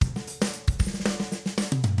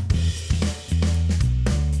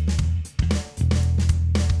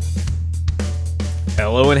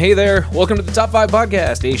Hello and hey there. Welcome to the Top 5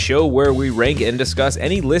 Podcast, a show where we rank and discuss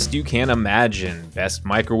any list you can imagine. Best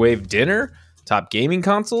microwave dinner, top gaming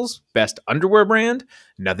consoles, best underwear brand.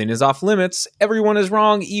 Nothing is off limits. Everyone is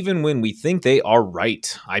wrong, even when we think they are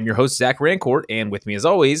right. I'm your host, Zach Rancourt, and with me as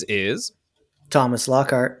always is... Thomas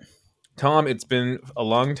Lockhart. Tom, it's been a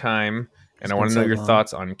long time, and I want to know your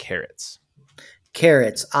thoughts on carrots.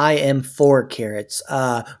 Carrots. I am for carrots.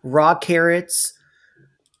 Raw carrots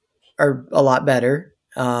are a lot better.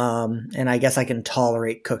 And I guess I can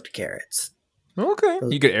tolerate cooked carrots. Okay.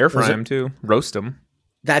 You could air fry them too. Roast them.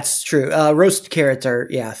 That's true. Roast carrots are,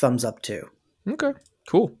 thumbs up too. Okay.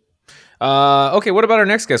 Cool. Okay, what about our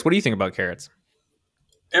next guest? What do you think about carrots?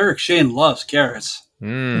 Eric Shane loves carrots.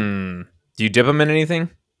 Do you dip them in anything?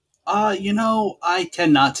 I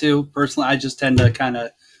tend not to. Personally, I just tend to kind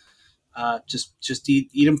of just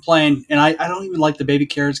eat them plain. And I don't even like the baby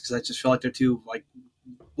carrots because I just feel like they're too like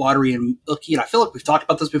watery and icky. And I feel like we've talked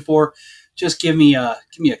about this before. Just give me a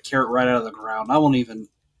carrot right out of the ground. I don't even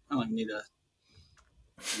need to,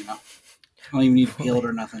 I don't even need to peel it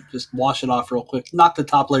or nothing. Just wash it off real quick. Knock the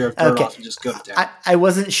top layer of dirt off and just go to town. I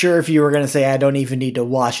wasn't sure if you were going to say I don't even need to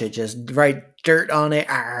wash it. Just write dirt on it.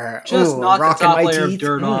 Just knock the top layer of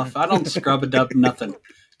dirt off. I don't scrub it up, nothing.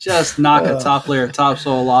 Just knock a top layer of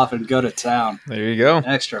topsoil off and go to town. There you go.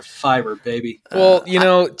 Extra fiber, baby. Well,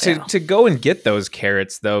 to go and get those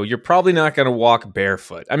carrots, though, you're probably not going to walk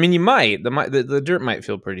barefoot. I mean, you might. The dirt might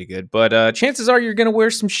feel pretty good, but chances are you're going to wear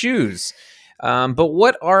some shoes. But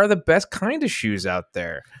what are the best kind of shoes out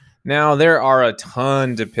there? Now, there are a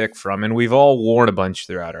ton to pick from, and we've all worn a bunch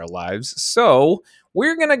throughout our lives. So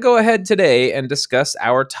we're going to go ahead today and discuss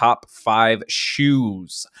our top 5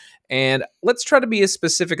 shoes. And let's try to be as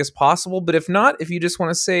specific as possible. But if not, if you just want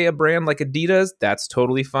to say a brand like Adidas, that's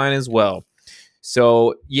totally fine as well.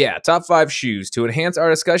 So yeah, top 5 shoes. To enhance our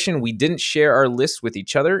discussion, we didn't share our list with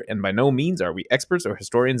each other, and by no means are we experts or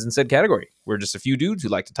historians in said category. We're just a few dudes who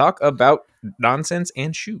like to talk about nonsense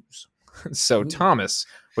and shoes. So Thomas,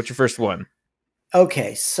 what's your first one?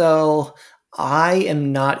 Okay, so I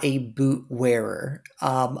am not a boot wearer.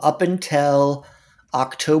 Up until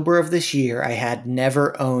October of this year, I had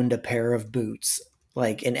never owned a pair of boots,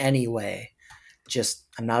 like in any way. Just,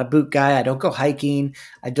 I'm not a boot guy. I don't go hiking.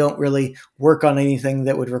 I don't really work on anything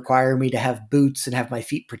that would require me to have boots and have my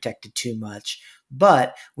feet protected too much.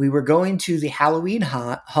 But we were going to the Halloween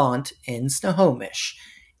haunt in Snohomish.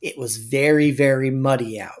 It was very, very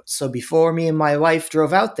muddy out. So before me and my wife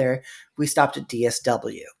drove out there, we stopped at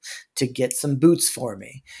DSW to get some boots for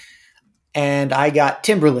me. And I got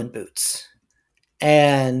Timberland boots.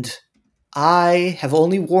 And I have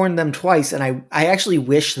only worn them twice, and I actually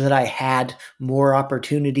wish that I had more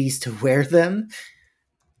opportunities to wear them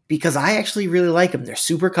because I actually really like them. They're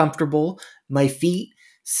super comfortable. My feet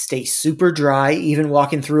stay super dry, even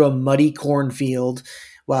walking through a muddy cornfield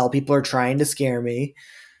while people are trying to scare me.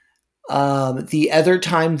 The other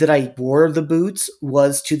time that I wore the boots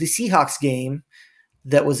was to the Seahawks game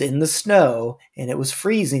that was in the snow, and it was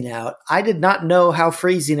freezing out. I did not know how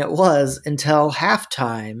freezing it was until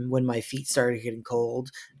halftime when my feet started getting cold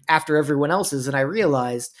after everyone else's, and I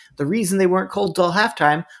realized the reason they weren't cold till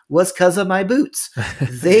halftime was because of my boots.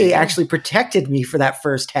 They actually protected me for that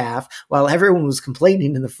first half while everyone was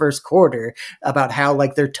complaining in the first quarter about how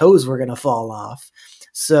like their toes were going to fall off.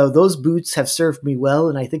 So those boots have served me well,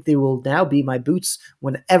 and I think they will now be my boots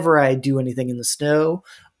whenever I do anything in the snow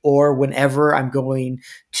or whenever I'm going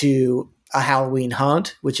to a Halloween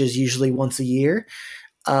hunt, which is usually once a year.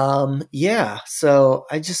 So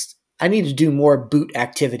I need to do more boot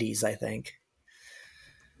activities, I think.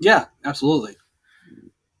 Yeah, absolutely.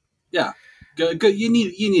 Yeah. Good. You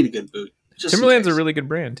need a good boot. Timberland's a really good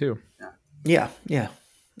brand too. Yeah.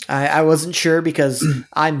 I wasn't sure because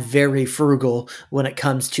I'm very frugal when it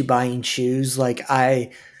comes to buying shoes. Like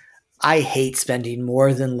I hate spending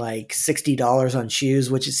more than like $60 on shoes,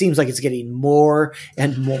 which it seems like it's getting more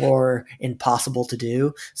and more impossible to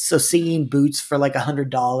do. So seeing boots for like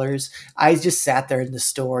 $100, I just sat there in the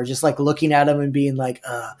store, just like looking at them and being like,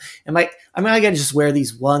 am I going to just wear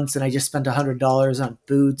these once? And I just spent $100 on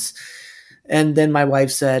boots. And then my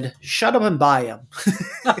wife said, shut up and buy them.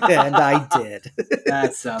 And I did.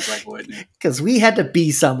 That sounds like Whitney. Because we had to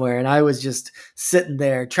be somewhere, and I was just sitting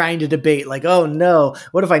there trying to debate, like, oh no,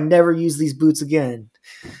 what if I never use these boots again?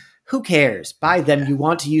 Who cares? Buy them. Yeah. You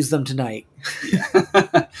want to use them tonight.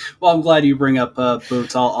 Yeah. Well, I'm glad you bring up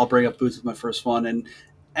boots. I'll bring up boots with my first one. And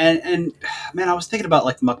man, I was thinking about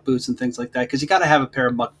like muck boots and things like that because you got to have a pair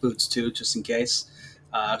of muck boots too, just in case,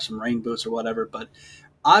 some rain boots or whatever. But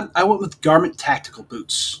I went with Garment tactical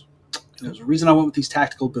boots. There's a reason I went with these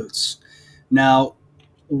tactical boots. Now,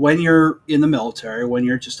 when you're in the military, when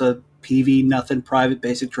you're just a PV nothing private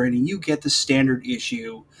basic training, you get the standard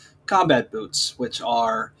issue combat boots, which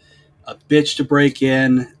are a bitch to break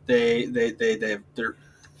in. Their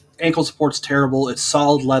ankle support's terrible. It's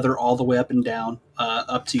solid leather all the way up and down,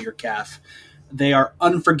 up to your calf. They are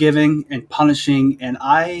unforgiving and punishing, and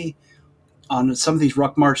on some of these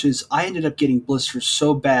ruck marches, I ended up getting blisters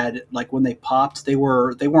so bad. Like when they popped, they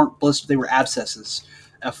weren't blisters; they were abscesses,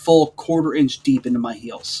 a full quarter-inch deep into my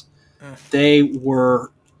heels.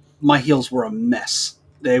 My heels were a mess.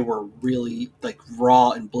 They were really like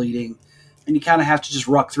raw and bleeding, and you kind of have to just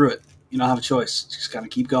ruck through it. You don't have a choice; just kind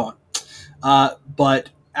of keep going. But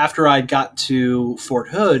after I got to Fort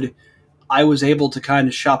Hood, I was able to kind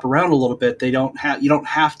of shop around a little bit. You don't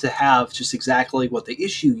have to have just exactly what they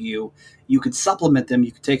issue you. You could supplement them.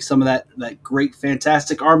 You could take some of that great,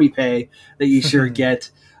 fantastic Army pay that you sure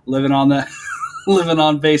get living on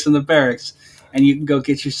base in the barracks, and you can go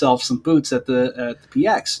get yourself some boots at the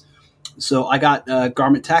PX. So I got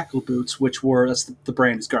Garment Tactical boots, that's the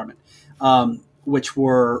brand is Garment, which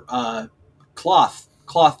were cloth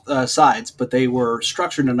sides, but they were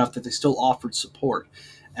structured enough that they still offered support.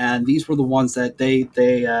 And these were the ones that they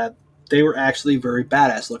were actually very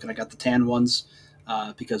badass looking. I got the tan ones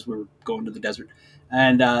because we were going to the desert,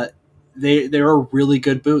 and they're a really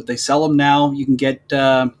good boot. They sell them now. You can get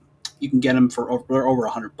them for over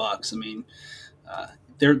 $100. I mean,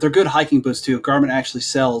 they're good hiking boots too. Garment actually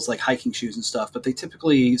sells like hiking shoes and stuff, but they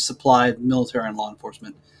typically supply military and law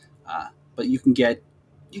enforcement. But you can get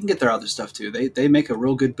their other stuff too. They make a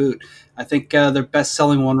real good boot. I think their best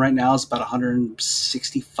selling one right now is about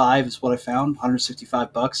 165 is what I found,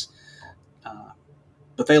 $165.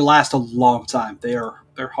 But they last a long time. They're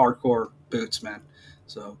hardcore boots, man.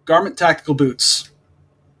 So Garment Tactical boots.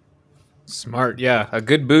 Smart, yeah. A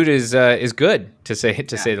good boot is good to say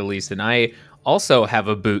the least. And I also have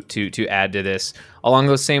a boot to add to this along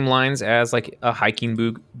those same lines as like a hiking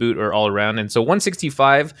boot or all around. And so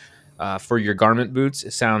 165 for your Garment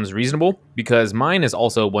boots sounds reasonable because mine is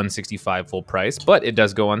also 165 full price, but it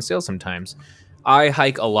does go on sale sometimes. I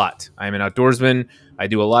hike a lot. I'm an outdoorsman. I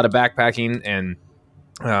do a lot of backpacking and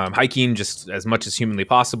hiking just as much as humanly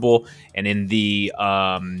possible. And in the,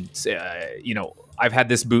 I've had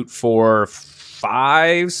this boot for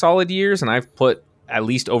 5 solid years and I've put at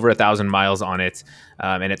least over 1,000 miles on it.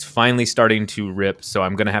 And it's finally starting to rip. So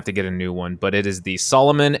I'm going to have to get a new one, but it is the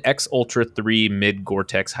Salomon X Ultra 3 Mid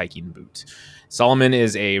Gore-Tex hiking boot. Salomon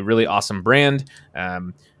is a really awesome brand.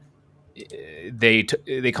 They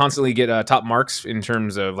constantly get top marks in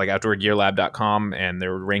terms of like outdoorgearlab.com and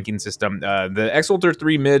their ranking system. The X Ultra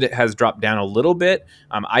 3 Mid has dropped down a little bit.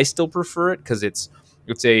 I still prefer it because it's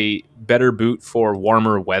a better boot for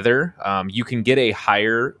warmer weather. You can get a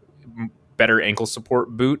better ankle support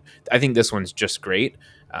boot. I think this one's just great.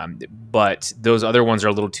 But those other ones are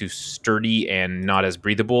a little too sturdy and not as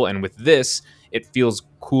breathable. And with this, it feels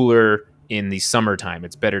cooler in the summertime.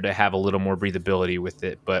 It's better to have a little more breathability with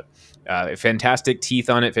it. But fantastic teeth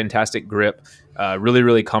on it, fantastic grip, really,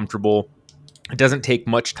 really comfortable. It doesn't take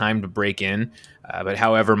much time to break in. But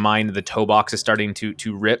however, the toe box is starting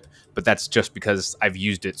to rip, but that's just because I've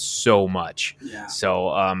used it so much. Yeah. So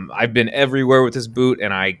I've been everywhere with this boot,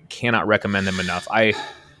 and I cannot recommend them enough. I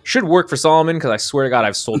should work for Salomon because I swear to God,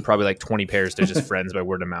 I've sold probably like 20 pairs to just friends by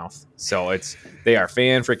word of mouth. So they are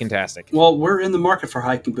fan-freaking-tastic. Well, we're in the market for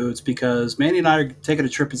hiking boots because Mandy and I are taking a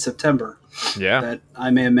trip in September. Yeah. That I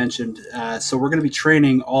may have mentioned. So we're going to be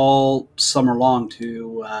training all summer long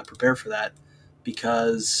to prepare for that.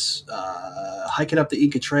 Because hiking up the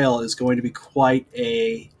Inca Trail is going to be quite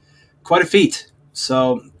a feat.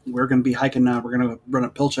 So we're going to be hiking. We're going to run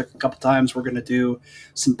up Pilchuck a couple times. We're going to do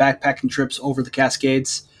some backpacking trips over the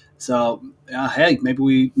Cascades. So hey,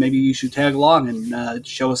 maybe you should tag along and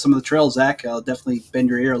show us some of the trails, Zach. I'll definitely bend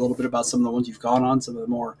your ear a little bit about some of the ones you've gone on, some of the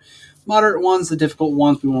more moderate ones, the difficult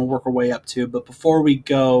ones we want to work our way up to. But before we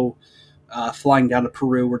go flying down to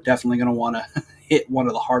Peru, we're definitely going to want to hit one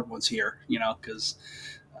of the hard ones here, because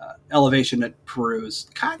elevation at Peru is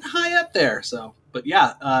kind of high up there. So, but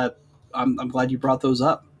yeah, I'm glad you brought those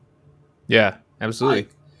up. Yeah, absolutely.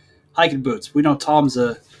 Hiking boots. We know Tom's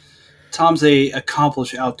a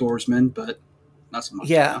accomplished outdoorsman, but not so much.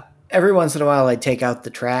 Yeah. Every once in a while, I take out the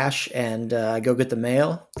trash and I go get the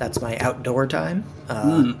mail. That's my outdoor time.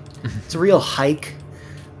 It's a real hike,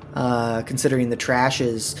 considering the trash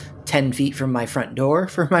is 10 feet from my front door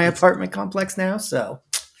for my apartment complex now. So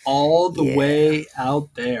all the way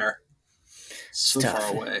out there. So tough.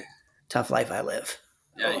 Far away. Tough life I live.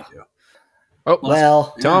 Yeah, you do. Oh,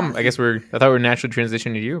 Well, Tom, yeah. I thought we were naturally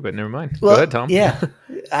transitioning to you, but never mind. well, Go ahead, Tom. yeah.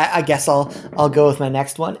 I guess I'll go with my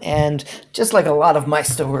next one. And just like a lot of my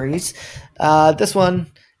stories, this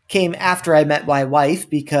one came after I met my wife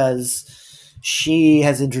because she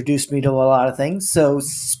has introduced me to a lot of things. So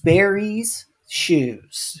Sperry's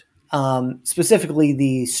shoes, specifically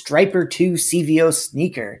the Striper 2 CVO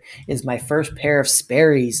sneaker, is my first pair of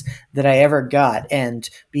Sperry's that I ever got. And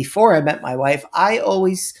before I met my wife, I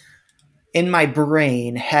always in my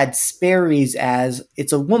brain had Sperry's as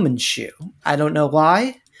it's a woman's shoe. I don't know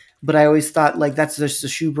why, but I always thought like that's just a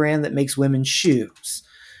shoe brand that makes women's shoes.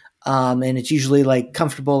 And it's usually like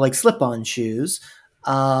comfortable, like slip-on shoes.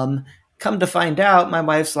 Um, Come to find out, my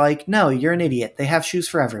wife's like, "No, you're an idiot. They have shoes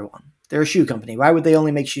for everyone. They're a shoe company. Why would they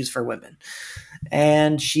only make shoes for women?"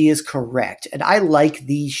 And she is correct. And I like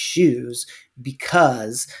these shoes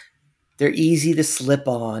because they're easy to slip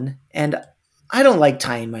on, and I don't like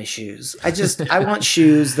tying my shoes. I want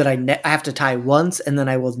shoes that I have to tie once and then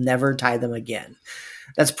I will never tie them again.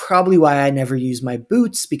 That's probably why I never use my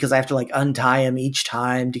boots, because I have to like untie them each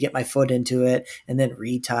time to get my foot into it and then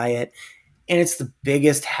retie it. And it's the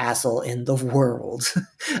biggest hassle in the world.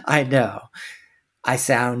 I know. I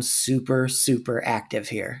sound super, super active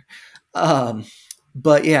here. Um,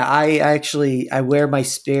 but yeah, I wear my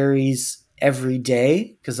Sperry's every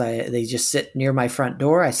day because they just sit near my front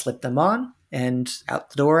door. I slip them on and out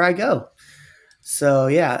the door I go. So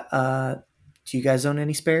yeah, do you guys own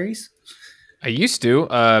any Sperry's? I used to,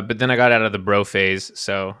 but then I got out of the bro phase,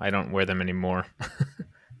 so I don't wear them anymore.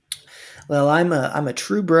 Well, I'm a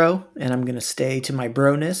true bro, and I'm gonna stay to my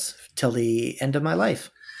broness till the end of my life.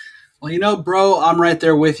 Well, bro, I'm right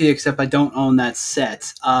there with you. Except I don't own that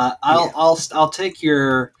set. I'll take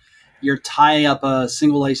your tie up a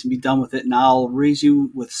single lace and be done with it, and I'll raise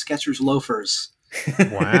you with Skechers loafers.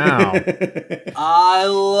 Wow. I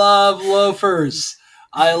love loafers.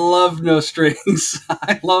 I love no strings.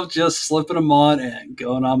 I love just slipping them on and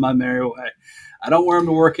going on my merry way. I don't wear them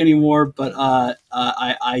to work anymore, but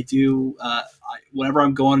I do. Whenever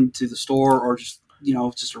I'm going to the store or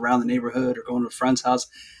just around the neighborhood or going to a friend's house,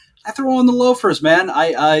 I throw on the loafers, man.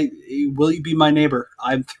 I will you be my neighbor?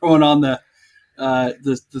 I'm throwing on they're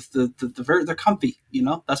comfy.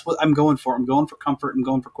 That's what I'm going for. I'm going for comfort. I'm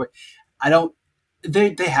going for quick. I don't.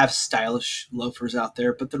 They have stylish loafers out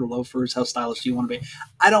there, but they're loafers. How stylish do you want to be?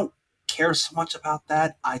 I don't care so much about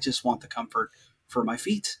that. I just want the comfort for my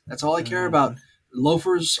feet. That's all I care about.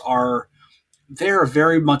 Loafers they're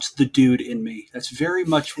very much the dude in me. That's very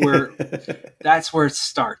much where that's where it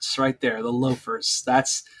starts right there. The loafers.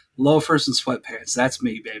 That's loafers and sweatpants. That's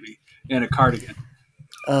me, baby, and a cardigan.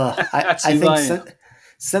 I think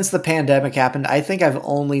since the pandemic happened, I think I've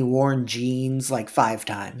only worn jeans like 5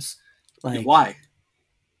 times. Like why?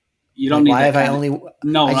 You don't need why that have I kind only? of,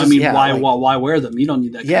 no, I I just- mean, yeah, why, like- why wear them? You don't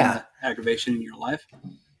need that kind Yeah. of aggravation in your life.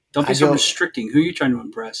 Don't be I so go- restricting. Who are you trying to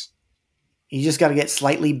impress? You just got to get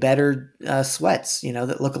slightly better sweats,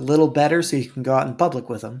 that look a little better, so you can go out in public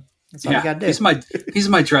with them. That's all you got to do. These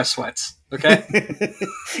are my dress sweats. Okay,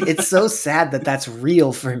 It's so sad that that's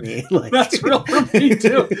real for me. Like that's real for me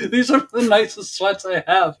too. These are the nicest sweats I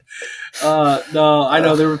have. No, I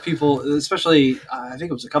know there were people, especially I think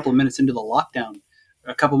it was a couple of months into the lockdown,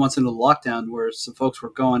 where some folks were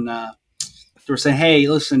going. They were saying, "Hey,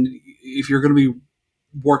 listen, if you're going to be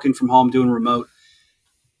working from home, doing remote,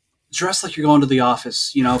 dress like you're going to the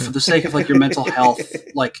office, for the sake of like your mental health,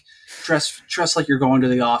 like dress like you're going to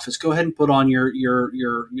the office. Go ahead and put on your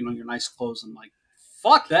nice clothes." I'm like,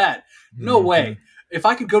 fuck that. No way. If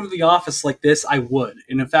I could go to the office like this, I would.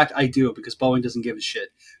 And in fact, I do, because Boeing doesn't give a shit.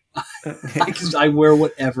 I wear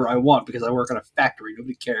whatever I want because I work in a factory.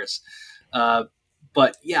 Nobody cares.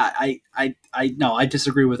 But yeah, I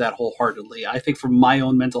disagree with that wholeheartedly. I think for my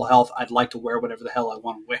own mental health, I'd like to wear whatever the hell I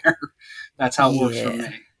want to wear. That's how it works for me.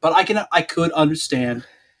 But I could understand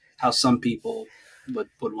how some people would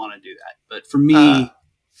want to do that. But for me,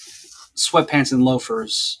 sweatpants and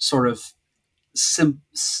loafers sort of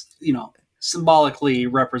symbolically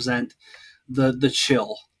represent the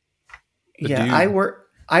chill. I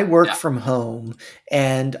work from home,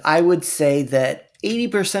 and I would say that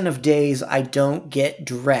 80% of days I don't get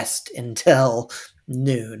dressed until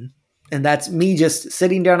noon. And that's me just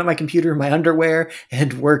sitting down at my computer in my underwear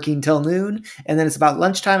and working till noon. And then it's about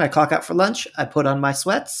lunchtime. I clock out for lunch. I put on my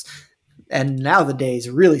sweats. And now the day is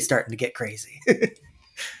really starting to get crazy.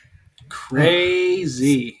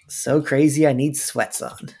 Crazy. So crazy, I need sweats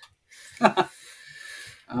on.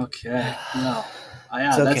 Okay. Well,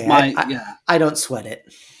 yeah, okay. That's my, I don't sweat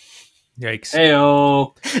it. Yikes.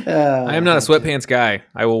 Heyo. I am not a sweatpants guy.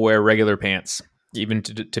 I will wear regular pants, even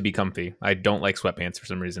to be comfy. I don't like sweatpants for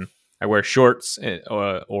some reason. I wear shorts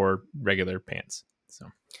or regular pants. So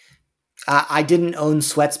I didn't own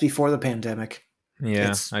sweats before the pandemic.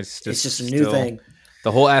 yeah, it's just a new thing.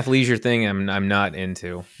 The whole athleisure thing, I'm not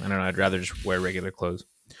into. I don't know. I'd rather just wear regular clothes.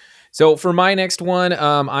 So for my next one,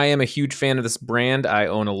 I am a huge fan of this brand. I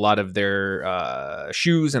own a lot of their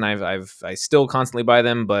shoes, and I still constantly buy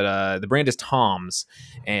them. But the brand is Tom's,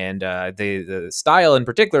 and the style in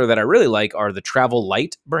particular that I really like are the Travel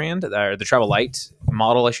Light brand, or the Travel Light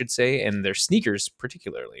model, I should say, and their sneakers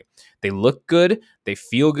particularly. They look good, they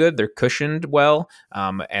feel good, they're cushioned well,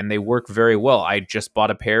 and they work very well. I just bought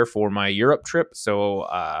a pair for my Europe trip, so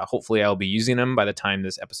hopefully I'll be using them by the time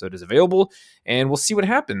this episode is available, and we'll see what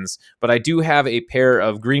happens. But I do have a pair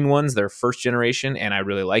of green ones. They're first generation, and I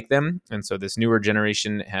really like them. And so this newer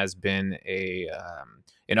generation has been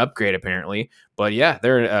an upgrade, apparently. But yeah,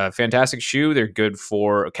 they're a fantastic shoe. They're good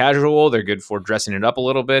for casual. They're good for dressing it up a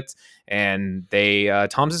little bit. And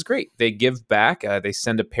Tom's is great. They give back. They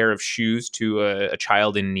send a pair of shoes to a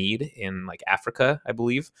child in need in like Africa, I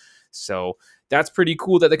believe. So that's pretty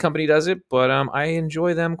cool that the company does it. But I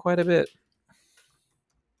enjoy them quite a bit.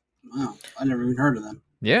 Wow, I never even heard of them.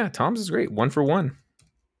 Yeah, Tom's is great. 1 for 1.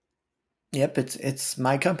 Yep, it's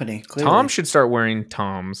my company. Clearly. Tom should start wearing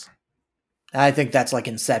Tom's. I think that's like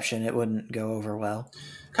Inception. It wouldn't go over well.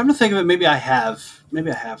 Come to think of it, maybe I have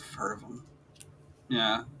heard of them.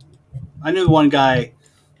 Yeah, I knew one guy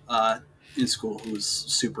in school who was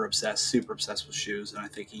super obsessed with shoes, and I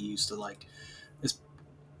think he used to like.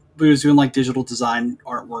 He was doing like digital design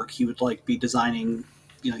artwork. He would like be designing,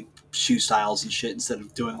 like shoe styles and shit instead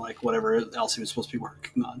of doing like whatever else he was supposed to be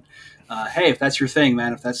working on. Hey, if that's your thing,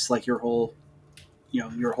 man, if that's like your whole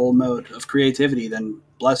mode of creativity, then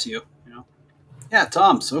bless you. Yeah,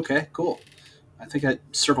 Tom's okay, cool. I think it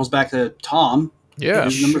circles back to Tom. Yeah,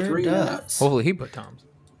 number 3 does. Hopefully he put Tom's.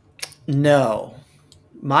 No,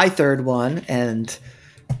 my third one, and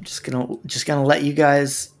I'm just gonna let you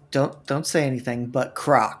guys don't say anything, but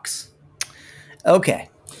Crocs. Okay.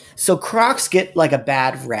 So Crocs get like a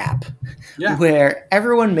bad rap, where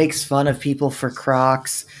everyone makes fun of people for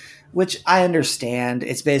Crocs, which I understand.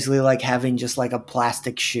 It's basically like having just like a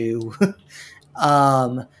plastic shoe.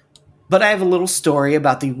 But I have a little story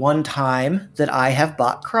about the one time that I have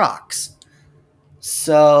bought Crocs.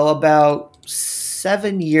 So about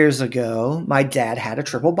 7 years ago, my dad had a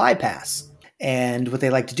triple bypass. And what they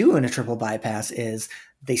like to do in a triple bypass is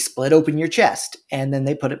they split open your chest and then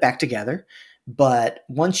they put it back together. But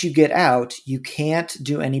once you get out, you can't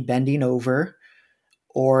do any bending over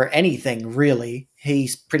or anything, really.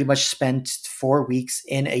 He's pretty much spent 4 weeks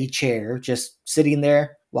in a chair, just sitting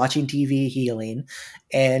there, watching TV, healing.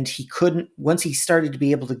 And he couldn't, once he started to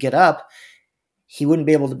be able to get up, he wouldn't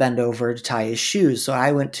be able to bend over to tie his shoes. So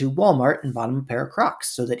I went to Walmart and bought him a pair of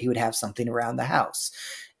Crocs so that he would have something around the house.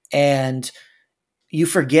 And you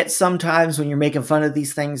forget sometimes when you're making fun of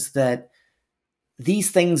these things that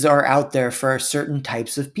these things are out there for certain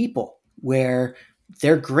types of people, where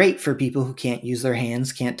they're great for people who can't use their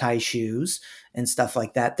hands, can't tie shoes and stuff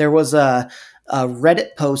like that. There was a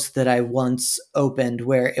Reddit post that I once opened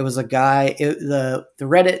where it was a guy, the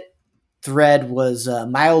Reddit thread was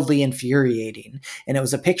mildly infuriating, and it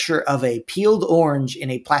was a picture of a peeled orange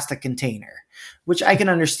in a plastic container, which I can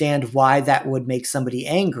understand why that would make somebody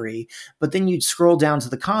angry. But then you'd scroll down to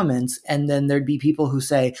the comments and then there'd be people who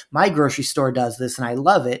say, my grocery store does this and I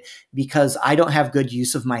love it because I don't have good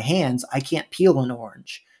use of my hands. I can't peel an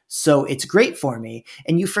orange. So it's great for me.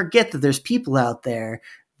 And you forget that there's people out there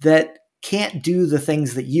that can't do the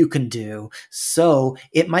things that you can do. So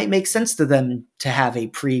it might make sense to them to have a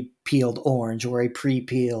pre-peeled orange or a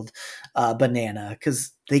pre-peeled banana,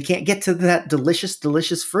 because they can't get to that delicious,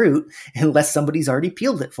 delicious fruit unless somebody's already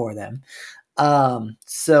peeled it for them.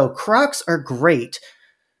 So Crocs are great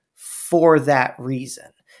for that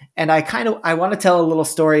reason. And I want to tell a little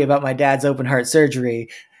story about my dad's open heart surgery.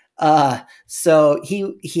 So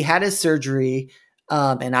he had his surgery,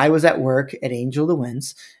 and I was at work at Angel the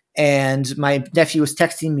Winds, and my nephew was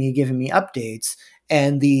texting me, giving me updates.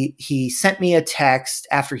 And he sent me a text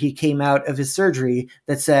after he came out of his surgery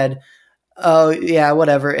that said, oh yeah,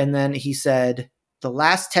 whatever. And then he said, the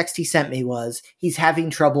last text he sent me was, he's having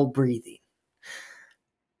trouble breathing.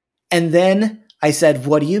 And then I said,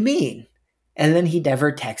 what do you mean? And then he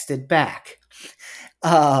never texted back.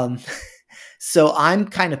 So I'm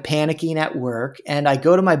kind of panicking at work, and I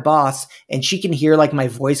go to my boss, and she can hear like my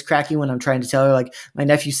voice cracking when I'm trying to tell her, like, my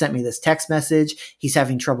nephew sent me this text message. He's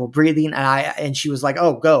having trouble breathing. And she was like,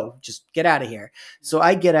 oh, go, just get out of here. So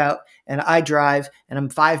I get out and I drive, and I'm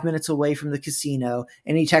 5 minutes away from the casino,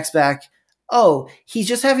 and he texts back, oh, he's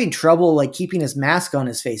just having trouble like keeping his mask on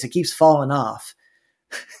his face. It keeps falling off.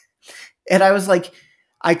 And I was like,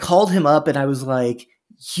 I called him up and I was like,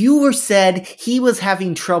 you were said he was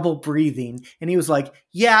having trouble breathing. And he was like,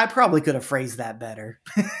 yeah, I probably could have phrased that better.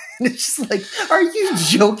 And it's just like, are you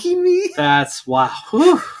joking me? That's wow.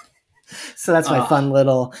 Whew. So that's my fun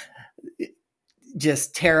little,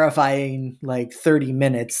 just terrifying, like 30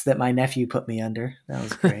 minutes that my nephew put me under. That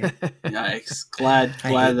was great. Yikes. Glad.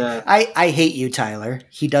 I hate you, Tyler.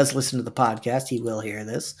 He does listen to the podcast. He will hear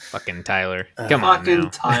this. Fucking Tyler. Come on now.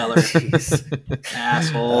 Tyler.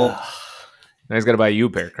 Asshole. Now he's got to buy you a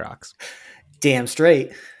pair of Crocs. Damn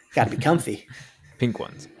straight. Got to be comfy. Pink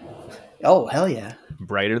ones. Oh, hell yeah.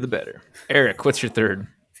 Brighter the better. Eric, what's your third?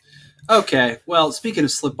 Okay. Well, speaking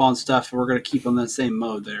of slip-on stuff, we're going to keep on that same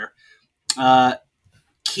mode there.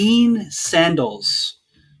 Keen sandals.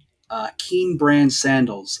 Keen brand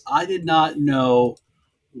sandals. I did not know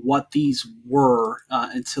what these were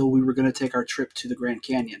until we were going to take our trip to the Grand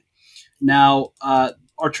Canyon. Now,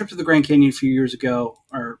 our trip to the Grand Canyon a few years ago,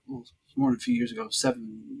 or more than a few years ago,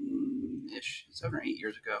 7 or 8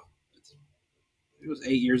 years ago. It was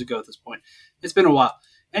 8 years ago at this point. It's been a while.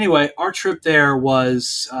 Anyway, our trip there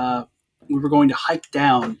was we were going to hike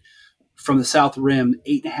down from the South Rim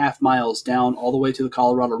 8.5 miles down all the way to the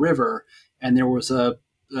Colorado River, and there was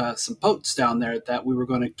some boats down there that we were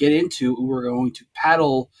going to get into. We were going to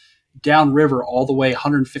paddle downriver all the way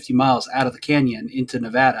 150 miles out of the canyon into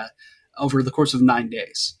Nevada over the course of 9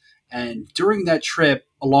 days. And during that trip,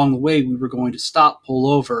 along the way, we were going to stop, pull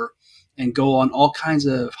over, and go on all kinds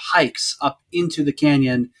of hikes up into the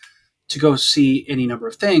canyon to go see any number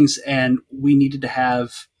of things. And we needed to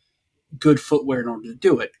have good footwear in order to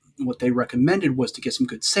do it. And what they recommended was to get some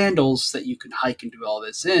good sandals that you can hike and do all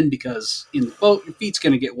this in, because in the boat, your feet's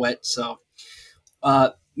going to get wet. So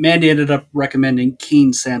Mandy ended up recommending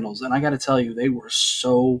Keen sandals. And I got to tell you, they were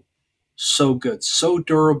so good, so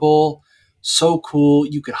durable, so cool.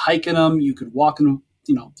 You could hike in them. You could walk in them.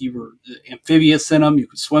 You know, you were amphibious in them. You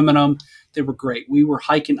could swim in them. They were great. We were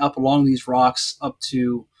hiking up along these rocks up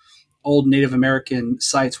to old Native American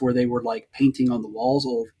sites where they were like painting on the walls,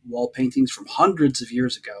 old wall paintings from hundreds of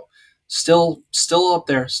years ago. Still up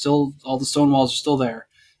there. Still, all the stone walls are still there.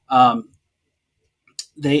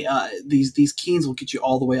 These Keens will get you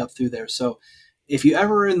all the way up through there. So if you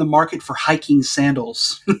ever are in the market for hiking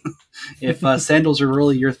sandals, if sandals are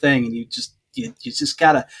really your thing, and you just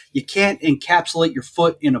gotta, you can't encapsulate your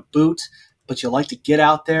foot in a boot, but you like to get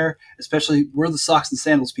out there, especially we're the socks and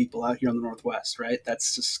sandals people out here in the Northwest, right?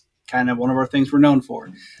 That's just kind of one of our things we're known for.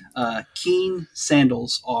 Keen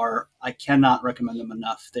sandals I cannot recommend them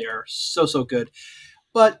enough. They are so good,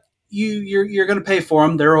 but you're going to pay for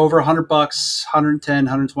them. They're over $100, 110,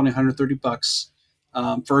 120, 130 bucks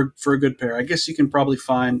for a good pair. I guess you can probably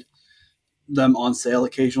find them on sale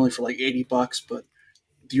occasionally for like $80, but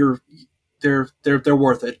they're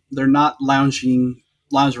worth it. They're not lounge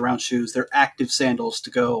around shoes. They're active sandals to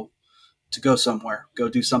go somewhere, go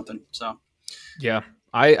do something. So yeah.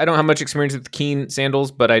 I don't have much experience with Keen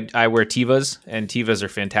sandals, but I wear Tevas, and Tevas are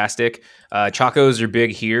fantastic. Chacos are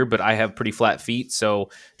big here, but I have pretty flat feet, so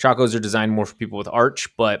Chacos are designed more for people with arch,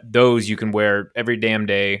 but those you can wear every damn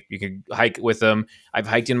day. You can hike with them. I've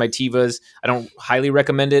hiked in my Tevas. I don't highly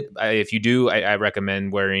recommend it. If you do, I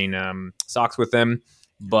recommend wearing socks with them.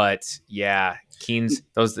 But yeah, Keens,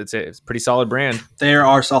 it's a pretty solid brand. They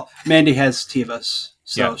are solid. Mandy has Tevas.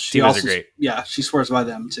 So yeah, she Tevas also, are great. Yeah, she swears by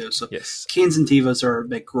them too. So yes, Keens and Tevas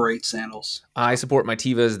make great sandals. I support my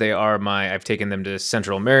Tevas. They are I've taken them to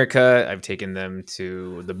Central America. I've taken them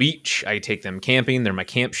to the beach. I take them camping. They're my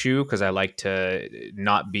camp shoe because I like to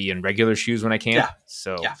not be in regular shoes when I camp. Yeah.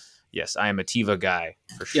 So yes, I am a Teva guy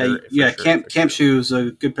for sure. Yeah, camp shoes,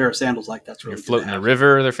 a good pair of sandals like that's really. You're floating the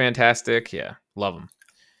river. They're fantastic. Yeah, love them.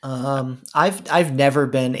 I've never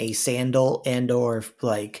been a sandal or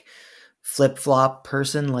like flip-flop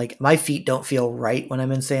person. Like my feet don't feel right when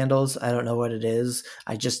I'm in sandals. I don't know what it is.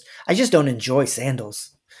 I just don't enjoy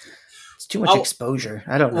sandals. It's too much exposure.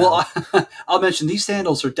 I don't know. Well, I'll mention these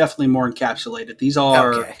sandals are definitely more encapsulated. These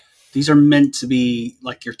are meant to be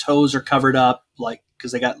like your toes are covered up, like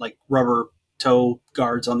because they got like rubber toe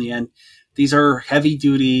guards on the end. These are heavy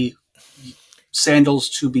duty sandals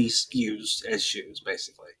to be used as shoes,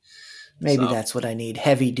 basically. Maybe that's what I need.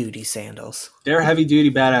 Heavy-duty sandals. They're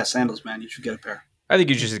heavy-duty, badass sandals, man. You should get a pair. I think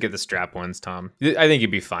you should just get the strap ones, Tom. I think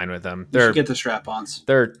you'd be fine with them. You should get the strap-ons.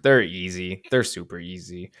 They're easy. They're super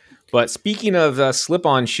easy. But speaking of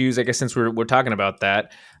slip-on shoes, I guess since we're talking about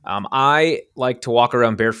that, I like to walk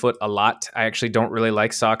around barefoot a lot. I actually don't really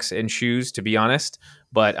like socks and shoes, to be honest.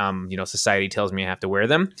 But society tells me I have to wear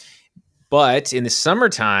them. But in the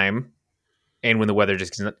summertime, and when the weather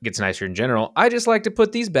just gets nicer in general, I just like to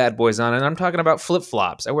put these bad boys on. And I'm talking about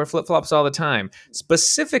flip-flops. I wear flip-flops all the time.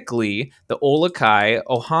 Specifically, the Olakai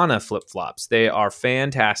Ohana flip-flops. They are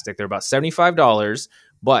fantastic. They're about $75,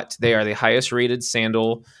 but they are the highest rated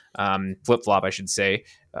sandal flip-flop, I should say,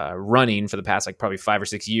 running for the past like probably 5 or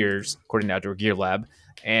 6 years, according to Outdoor Gear Lab.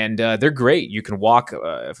 And they're great. You can walk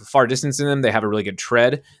far distance in them. They have a really good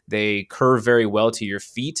tread. They curve very well to your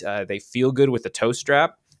feet. They feel good with the toe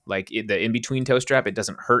strap. Like the in-between toe strap, it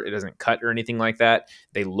doesn't hurt, it doesn't cut or anything like that.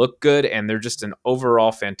 They look good, and they're just an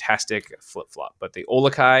overall fantastic flip-flop. But the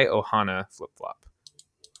Olakai Ohana flip-flop.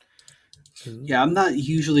 Yeah, I'm not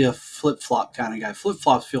usually a flip-flop kind of guy.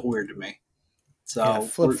 Flip-flops feel weird to me. So yeah,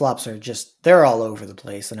 flip-flops are they're all over the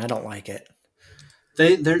place, and I don't like it.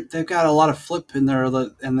 They've got a lot of flip in there,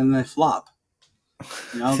 and then they flop.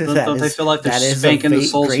 You know, don't they feel like they're spanking the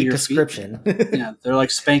soles of your feet? Yeah, they're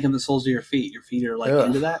like spanking the soles of your feet. Your feet are like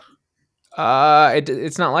into that.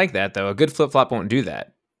 It's not like that though. A good flip flop won't do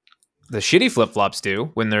that. The shitty flip flops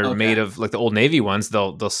do when they're made of like the Old Navy ones.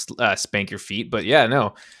 They'll spank your feet. But yeah,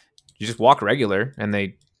 no, you just walk regular and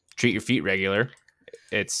they treat your feet regular.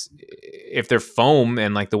 It's if they're foam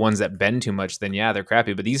and like the ones that bend too much, then yeah, they're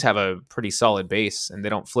crappy. But these have a pretty solid base and they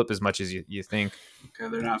don't flip as much as you think.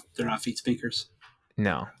 Okay, they're not feet spankers.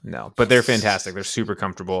 No, but they're fantastic. They're super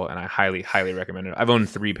comfortable, and I highly, highly recommend it. I've owned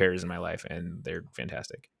 3 pairs in my life, and they're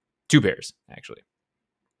fantastic. 2 pairs, actually.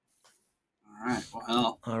 All right,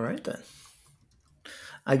 well. All right, then.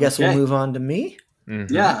 I guess we'll move on to me.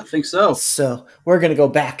 Mm-hmm. Yeah, I think so. So we're going to go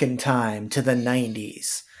back in time to the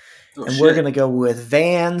 90s, we're going to go with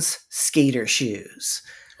Vans skater shoes.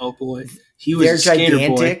 Oh, boy. They're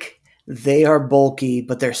gigantic. Boy. They are bulky,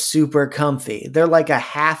 but they're super comfy. They're like a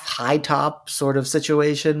half high top sort of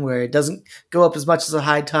situation where it doesn't go up as much as a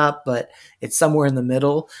high top, but it's somewhere in the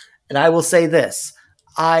middle. And I will say this,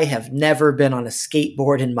 I have never been on a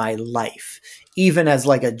skateboard in my life, even as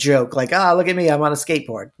like a joke, like, look at me, I'm on a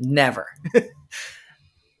skateboard. Never.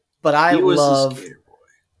 But I love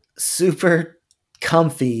super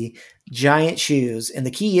comfy giant shoes, and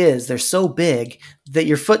the key is they're so big that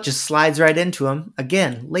your foot just slides right into them.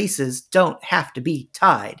 Again, laces don't have to be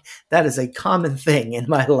tied. That is a common thing in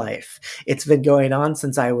my life. It's been going on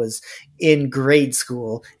since I was in grade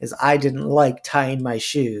school, is I didn't like tying my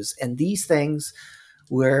shoes, and these things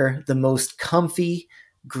were the most comfy,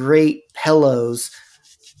 great pillows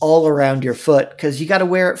all around your foot, because you got to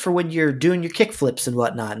wear it for when you're doing your kick flips and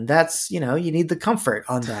whatnot. And that's, you need the comfort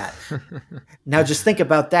on that. Now just think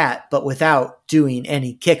about that, but without doing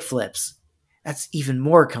any kick flips. That's even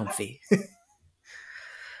more comfy.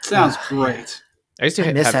 Sounds great. I used to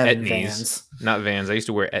have Etnies, Vans. Not Vans. I used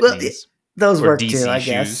to wear Etnies. Well, those work too, I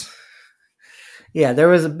guess. Yeah, there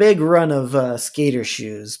was a big run of skater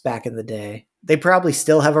shoes back in the day. They probably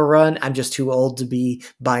still have a run. I'm just too old to be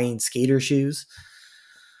buying skater shoes.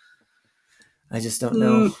 I just don't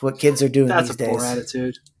know what kids are doing these days. That's a poor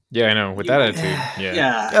attitude. Yeah, I know. With that attitude,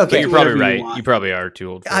 yeah. Okay, but you're probably right. You probably are too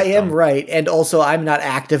old for I am right. And also, I'm not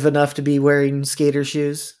active enough to be wearing skater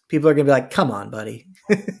shoes. People are going to be like, come on, buddy.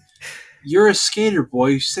 You're a skater boy.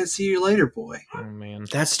 You said see you later, boy. Oh, man.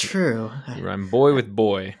 That's true. I'm boy with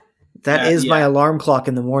boy. That is my alarm clock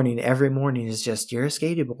in the morning. Every morning is just, you're a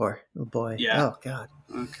skater boy. Yeah. Oh, God.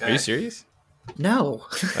 Okay. Are you serious? No.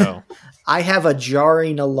 Oh. I have a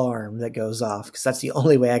jarring alarm that goes off because that's the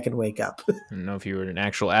only way I can wake up. I don't know if you were an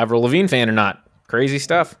actual Avril Lavigne fan or not. Crazy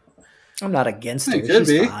stuff. I'm not against her. She's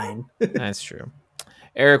be fine. That's true.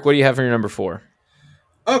 Eric, what do you have for your number 4?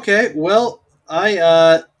 Okay, well,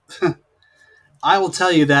 I will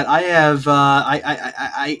tell you that I have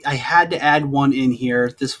I had to add one in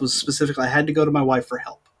here. This was specifically I had to go to my wife for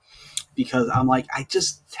help because I'm like I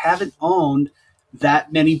just haven't owned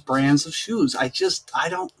that many brands of shoes. I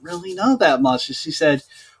don't really know that much. And she said,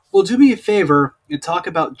 well, do me a favor and talk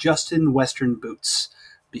about Justin Western boots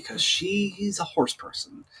because she's a horse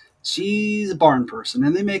person. She's a barn person,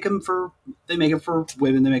 and they make them for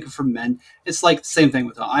women. They make them for men. It's like the same thing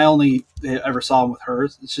with them. I only ever saw them with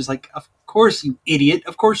hers. It's just like, of course, you idiot.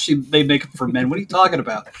 Of course, they make them for men. What are you talking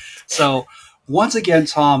about? So once again,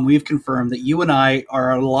 Tom, we've confirmed that you and I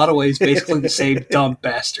are in a lot of ways basically the same dumb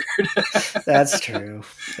bastard. That's true.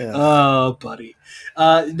 Yeah. Oh, buddy.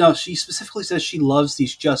 No, she specifically says she loves the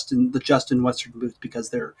Justin Western boots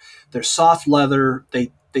because they're soft leather.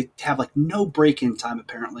 They have like no break-in time.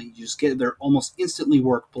 Apparently, you just they're almost instantly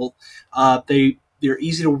workable. They're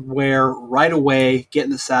easy to wear right away. Get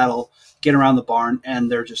in the saddle, get around the barn, and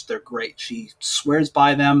they're great. She swears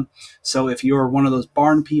by them. So if you're one of those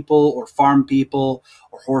barn people or farm people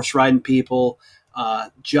or horse riding people,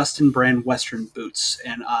 Justin brand Western boots,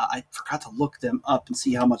 and I forgot to look them up and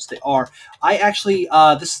see how much they are. I actually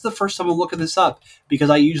this is the first time I'm looking this up because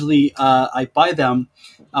I usually I buy them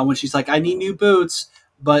when she's like, I need new boots,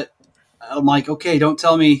 but I'm like, okay, don't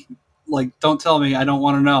tell me, I don't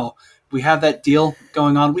want to know. We have that deal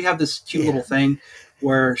going on. We have this cute little thing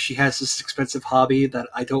where she has this expensive hobby that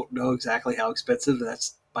I don't know exactly how expensive.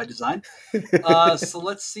 That's by design. So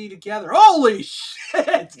let's see together. Holy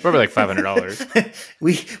shit! Probably like $500.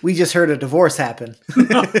 we just heard a divorce happen.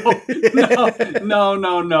 No.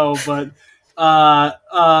 But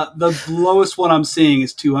the lowest one I'm seeing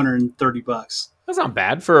is $230. That's not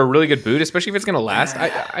bad for a really good boot, especially if it's going to last.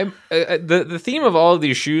 The theme of all of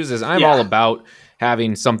these shoes is I'm all about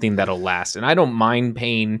having something that'll last, and I don't mind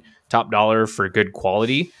paying top dollar for good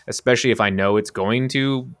quality, especially if I know it's going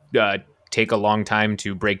to take a long time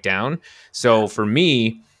to break down. So for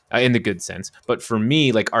me, in the good sense, but for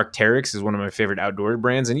me, like Arc'teryx is one of my favorite outdoor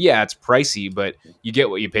brands, and yeah, it's pricey, but you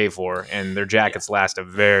get what you pay for, and their jackets last a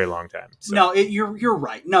very long time. So. No, you're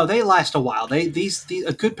right. No, they last a while. These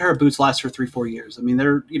a good pair of boots lasts for 3-4 years. I mean,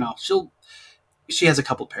 they're she has a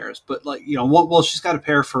couple pairs, but she's got a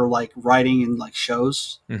pair for like riding and like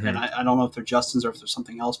shows, and I don't know if they're Justin's or if there's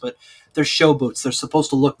something else, but they're show boots. They're supposed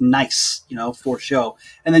to look nice, for show.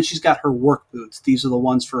 And then she's got her work boots. These are the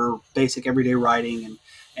ones for basic everyday riding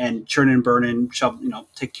and churning and burning,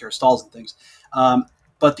 take care of stalls and things.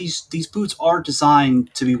 But these boots are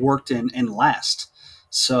designed to be worked in and last.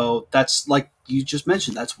 So that's like you just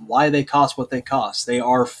mentioned. That's why they cost what they cost. They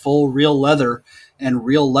are full real leather, and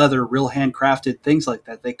real leather, real handcrafted things like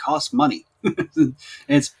that. They cost money. And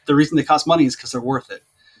it's the reason they cost money is because they're worth it.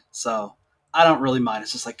 So I don't really mind.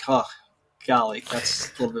 It's just like, oh, golly, that's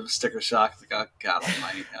a little bit of a sticker shock. It's like, oh, God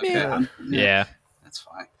almighty. Okay, yeah. That's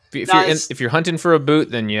fine. If you're hunting for a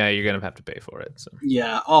boot, then yeah, you're going to have to pay for it. So.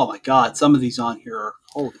 Yeah. Oh, my God. Some of these on here are,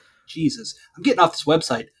 holy Jesus. I'm getting off this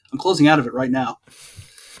website. I'm closing out of it right now.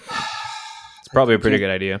 It's probably a pretty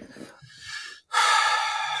good idea.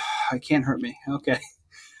 It can't hurt me. Okay.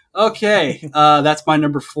 That's my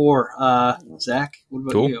number 4. Zach,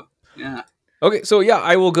 what about you? Yeah. Okay, so yeah,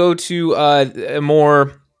 I will go to a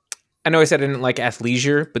more. I know I said I didn't like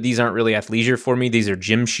athleisure, but these aren't really athleisure for me. These are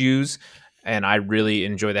gym shoes, and I really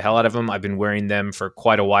enjoy the hell out of them. I've been wearing them for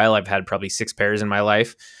quite a while. I've had probably 6 pairs in my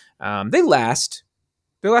life. They last.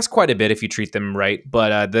 They last quite a bit if you treat them right.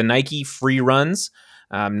 But the Nike Free Runs.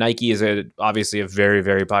 Nike is obviously a very,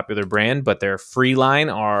 very popular brand, but their Free line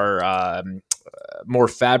are more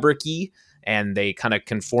fabric-y, and they kind of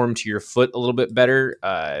conform to your foot a little bit better.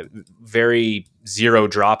 Very zero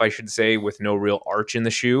drop, I should say, with no real arch in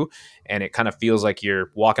the shoe, and it kind of feels like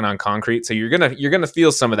you're walking on concrete. So you're gonna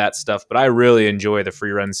feel some of that stuff. But I really enjoy the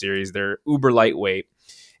Free Run series. They're uber lightweight,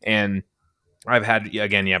 and I've had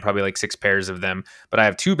probably like 6 pairs of them. But I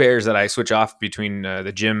have 2 pairs that I switch off between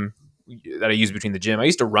the gym. That I use between the gym. I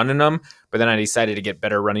used to run in them, but then I decided to get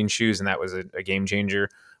better running shoes, and that was a game changer.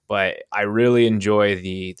 But I really enjoy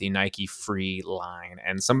the Nike Free line,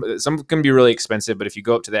 and some can be really expensive, but if you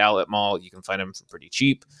go up to the outlet mall, you can find them for pretty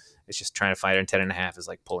cheap. It's just trying to find a 10.5 is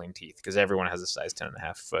like pulling teeth because everyone has a size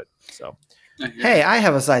 10.5 foot. So, hey, I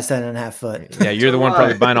have a size 10.5 foot. Yeah, you're the one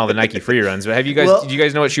probably buying all the Nike Free Runs. But did you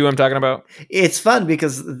guys know what shoe I'm talking about? It's fun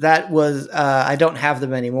because that was I don't have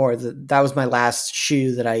them anymore. That was my last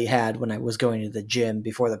shoe that I had when I was going to the gym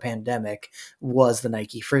before the pandemic, was the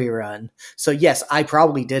Nike Free Run. So yes, I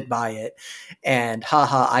probably did buy it, and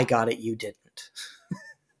haha, I got it. You didn't.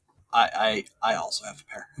 I also have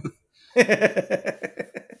a pair.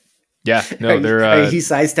 Yeah, no, they're. Are you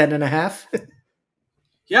size 10.5?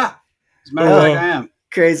 Yeah. As a matter of fact, I am.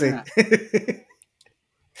 Crazy. Yeah.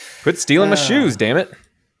 Quit stealing my shoes, damn it.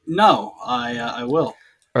 No, I will.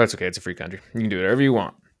 Oh, that's okay. It's a free country. You can do whatever you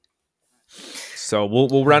want. So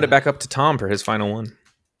we'll round it back up to Tom for his final one.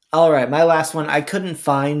 All right, my last one. I couldn't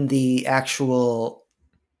find the actual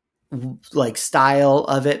like style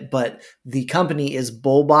of it, but the company is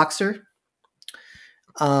Bullboxer,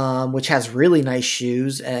 which has really nice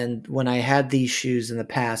shoes. And when I had these shoes in the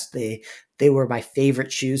past, they were my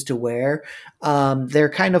favorite shoes to wear. They're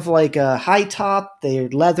kind of like a high top. They're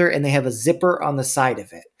leather, and they have a zipper on the side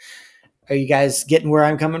of it. Are you guys getting where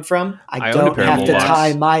I'm coming from? I don't have to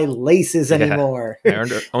tie my laces anymore. I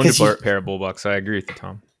owned a pair of Bullbox, so I agree with you,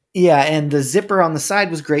 Tom. Yeah, and the zipper on the side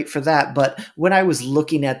was great for that. But when I was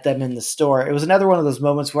looking at them in the store, it was another one of those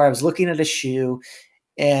moments where I was looking at a shoe,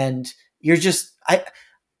 and you're just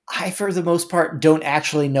I, for the most part, don't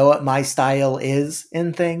actually know what my style is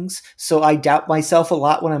in things. So I doubt myself a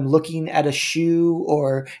lot when I'm looking at a shoe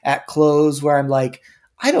or at clothes where I'm like,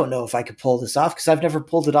 I don't know if I could pull this off because I've never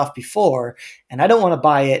pulled it off before, and I don't want to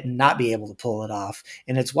buy it and not be able to pull it off.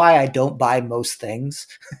 And it's why I don't buy most things.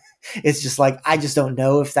 It's just like I just don't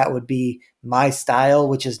know if that would be my style,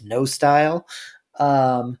 which is no style.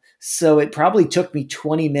 So it probably took me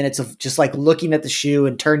 20 minutes of just like looking at the shoe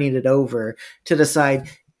and turning it over to decide,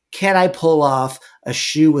 can I pull off a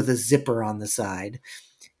shoe with a zipper on the side?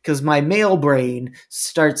 Because my male brain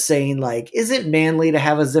starts saying like, is it manly to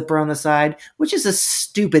have a zipper on the side? Which is a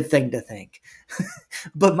stupid thing to think.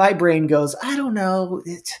 But my brain goes, I don't know.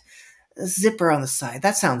 A zipper on the side.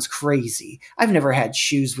 That sounds crazy. I've never had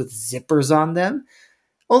shoes with zippers on them.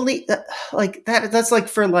 Only like that. That's like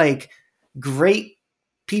for like great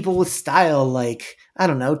people with style, like I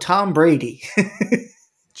don't know, Tom Brady.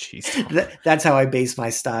 Jeez. That's how I base my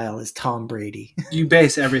style, is Tom Brady. You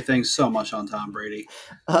base everything so much on Tom Brady.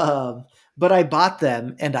 But I bought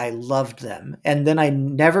them and I loved them, and then I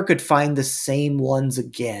never could find the same ones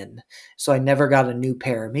again. So I never got a new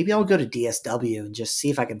pair. Maybe I'll go to DSW and just see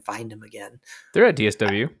if I can find them again. They're at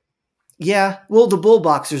DSW. Yeah, well, the bull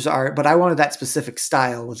boxers are, but I wanted that specific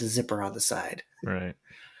style with a zipper on the side. Right.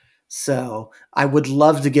 So I would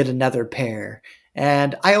love to get another pair.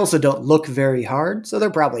 And I also don't look very hard, so they're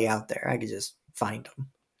probably out there. I could just find them.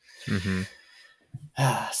 Mm-hmm.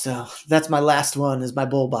 So that's my last one, is my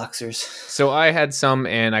bull boxers. So I had some,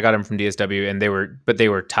 and I got them from DSW, and they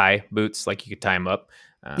were tie boots, like you could tie them up,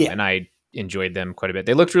 and I enjoyed them quite a bit.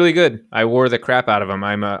 They looked really good. I wore the crap out of them.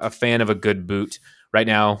 I'm a fan of a good boot. Right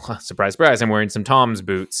now, surprise, surprise, I'm wearing some Tom's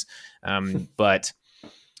boots, but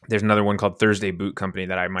there's another one called Thursday Boot Company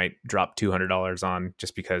that I might drop $200 on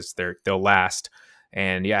just because they'll last.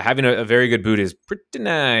 And yeah, having a very good boot is pretty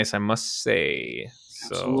nice, I must say.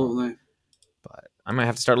 So, absolutely. But I might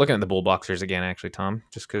have to start looking at the bull boxers again, actually, Tom,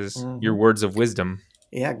 just because your words of wisdom.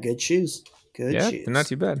 Yeah, good shoes. Good shoes. They're not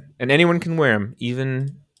too bad. And anyone can wear them,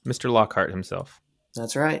 even Mr. Lockhart himself.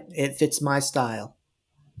 That's right. It fits my style.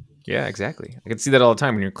 Yeah, exactly. I can see that all the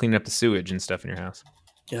time when you're cleaning up the sewage and stuff in your house.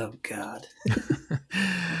 Oh, God.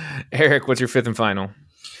 Eric, what's your fifth and final?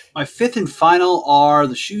 My fifth and final are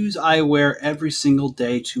the shoes I wear every single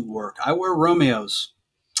day to work. I wear Romeos.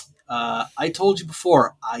 I told you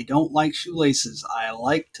before, I don't like shoelaces. I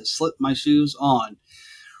like to slip my shoes on.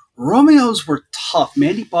 Romeos were tough.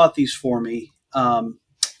 Mandy bought these for me. And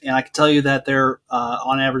I can tell you that they're,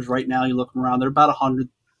 on average right now, you look around, they're about 100,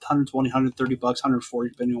 120, 130 bucks, 140,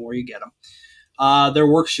 depending on where you get them. They're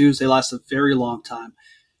work shoes. They last a very long time.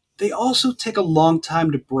 They also take a long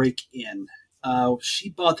time to break in. She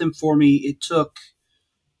bought them for me. It took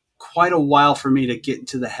quite a while for me to get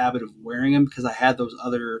into the habit of wearing them because I had those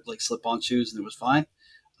other like slip-on shoes and it was fine.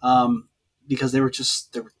 Because they were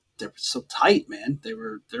so tight, man.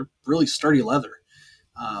 They're really sturdy leather.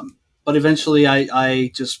 But eventually I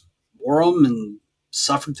just wore them and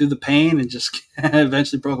suffered through the pain and just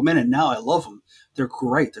eventually broke them in. And now I love them. They're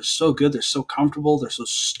great. They're so good. They're so comfortable. They're so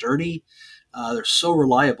sturdy. They're so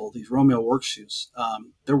reliable, these Romeo work shoes.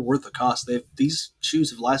 They're worth the cost. These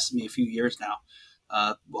shoes have lasted me a few years now.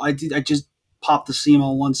 I just popped the seam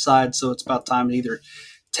on one side, so it's about time to either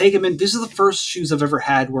take them in. These are the first shoes I've ever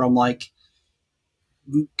had where I'm like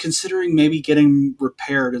considering maybe getting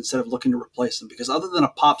repaired instead of looking to replace them, because other than a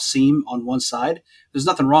pop seam on one side, there's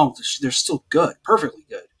nothing wrong with them. They're still good, perfectly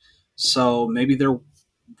good. So maybe they're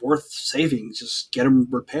worth saving. Just get them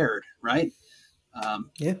repaired, right?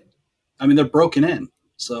 Yeah. I mean, they're broken in,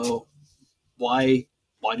 so why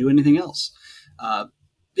do anything else?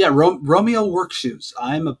 Romeo work shoes.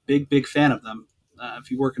 I'm a big fan of them.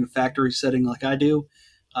 If you work in a factory setting like I do,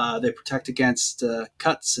 they protect against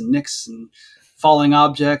cuts and nicks and falling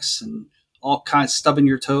objects and all kinds, stubbing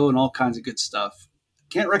your toe and all kinds of good stuff.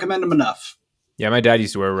 Can't recommend them enough. Yeah, my dad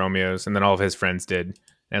used to wear Romeos, and then all of his friends did.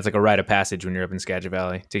 And it's like a rite of passage when you're up in Skagit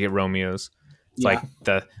Valley to get Romeos. It's like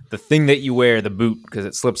the thing that you wear, the boot, because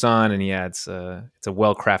it slips on, and it's a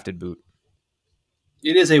well-crafted boot.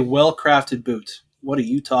 It is a well-crafted boot. What are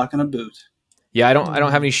you talking about? Yeah, I don't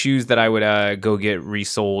have any shoes that I would go get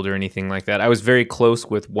resold or anything like that. I was very close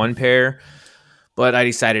with one pair, but I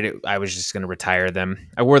decided I was just going to retire them.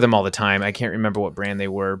 I wore them all the time. I can't remember what brand they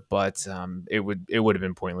were, but it would have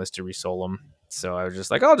been pointless to resole them. So I was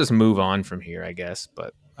just like, I'll just move on from here, I guess.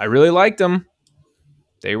 But I really liked them.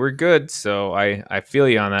 They were good, so I feel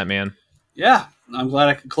you on that, man. Yeah, I'm glad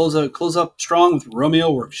I could close up strong with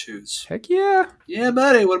Romeo work shoes. Heck yeah. Yeah,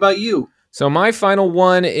 buddy. What about you? So my final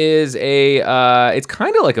one is it's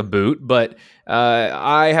kind of like a boot, but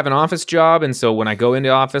I have an office job, and so when I go into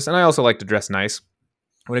office, and I also like to dress nice,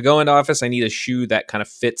 when I go into office, I need a shoe that kind of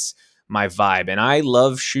fits my vibe. And I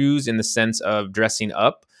love shoes in the sense of dressing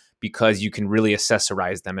up because you can really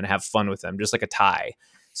accessorize them and have fun with them, just like a tie.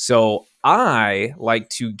 So I like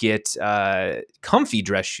to get comfy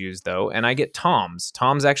dress shoes, though, and I get Tom's.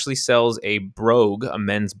 Tom's actually sells a brogue, a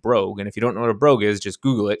men's brogue. And if you don't know what a brogue is, just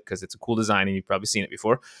Google it because it's a cool design and you've probably seen it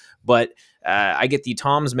before. But I get the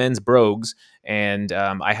Tom's men's brogues, and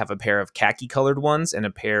I have a pair of khaki colored ones and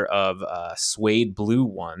a pair of suede blue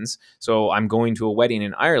ones. So I'm going to a wedding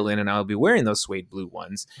in Ireland and I'll be wearing those suede blue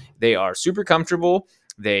ones. They are super comfortable.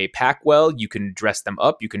 They pack well. You can dress them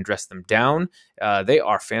up. You can dress them down. They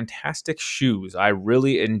are fantastic shoes. I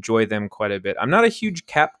really enjoy them quite a bit. I'm not a huge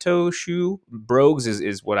cap toe shoe. Brogues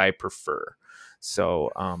is what I prefer.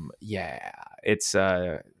 So, yeah, it's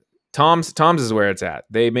Tom's is where it's at.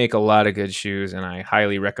 They make a lot of good shoes, and I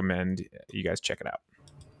highly recommend you guys check it out.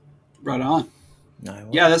 Right on.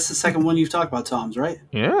 Yeah, that's the second one you've talked about, Tom's, right?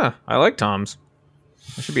 Yeah, I like Tom's.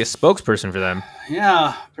 I should be a spokesperson for them.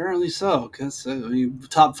 Yeah, apparently so. Because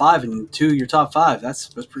top 5 and 2, your top 5. That's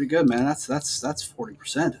pretty good, man. That's 40%.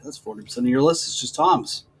 That's 40% of your list is just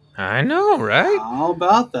Tom's. I know, right? How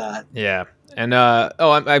about that? Yeah. And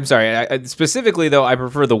I'm sorry. I specifically though, I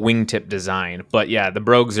prefer the wingtip design. But yeah, the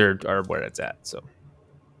brogues are where it's at. So.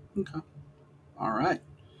 Okay. All right.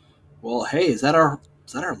 Well, hey, is that our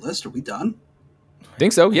list? Are we done? I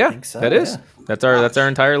think so. Yeah, that is. That's our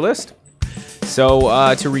entire list.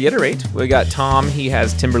 So to reiterate, we got Tom. He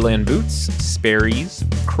has Timberland boots, Sperry's,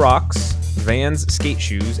 Crocs, Vans skate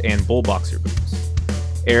shoes, and Bull Boxer boots.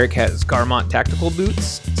 Eric has Garmont tactical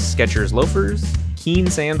boots, Skechers loafers, Keen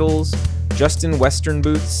sandals, Justin Western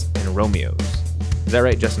boots, and Romeos. Is that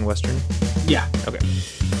right, Justin Western? Yeah. Okay.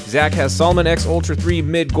 Zach has Salomon X Ultra 3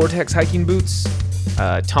 mid Gore-Tex hiking boots,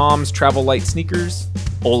 Tom's Travel Light sneakers,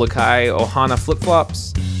 Olakai Ohana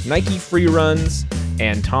flip-flops, Nike free runs,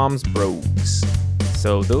 and Tom's brogues.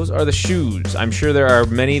 So those are the shoes. I'm sure there are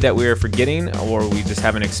many that we are forgetting or we just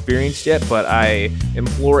haven't experienced yet, but I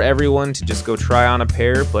implore everyone to just go try on a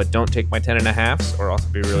pair, but don't take my 10.5s or else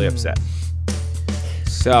I'll be really upset.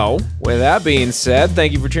 So, with that being said,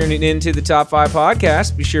 thank you for tuning in to the Top 5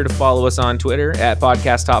 Podcast. Be sure to follow us on Twitter at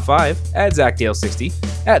Podcast Top 5, at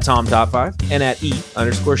ZachDale60, at Tom Top 5, and at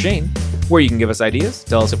E_Shane, where you can give us ideas,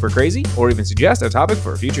 tell us if we're crazy, or even suggest a topic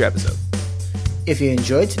for a future episode. If you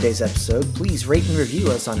enjoyed today's episode, please rate and review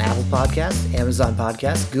us on Apple Podcasts, Amazon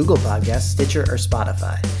Podcasts, Google Podcasts, Stitcher, or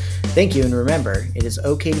Spotify. Thank you, and remember, it is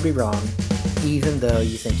okay to be wrong, even though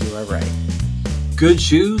you think you are right. Good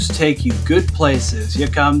shoes take you good places. Here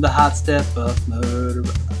come the hot step up.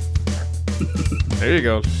 There you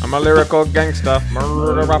go. I'm a lyrical gangsta.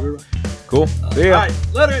 Cool. See ya. All right,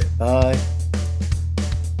 let it. Bye.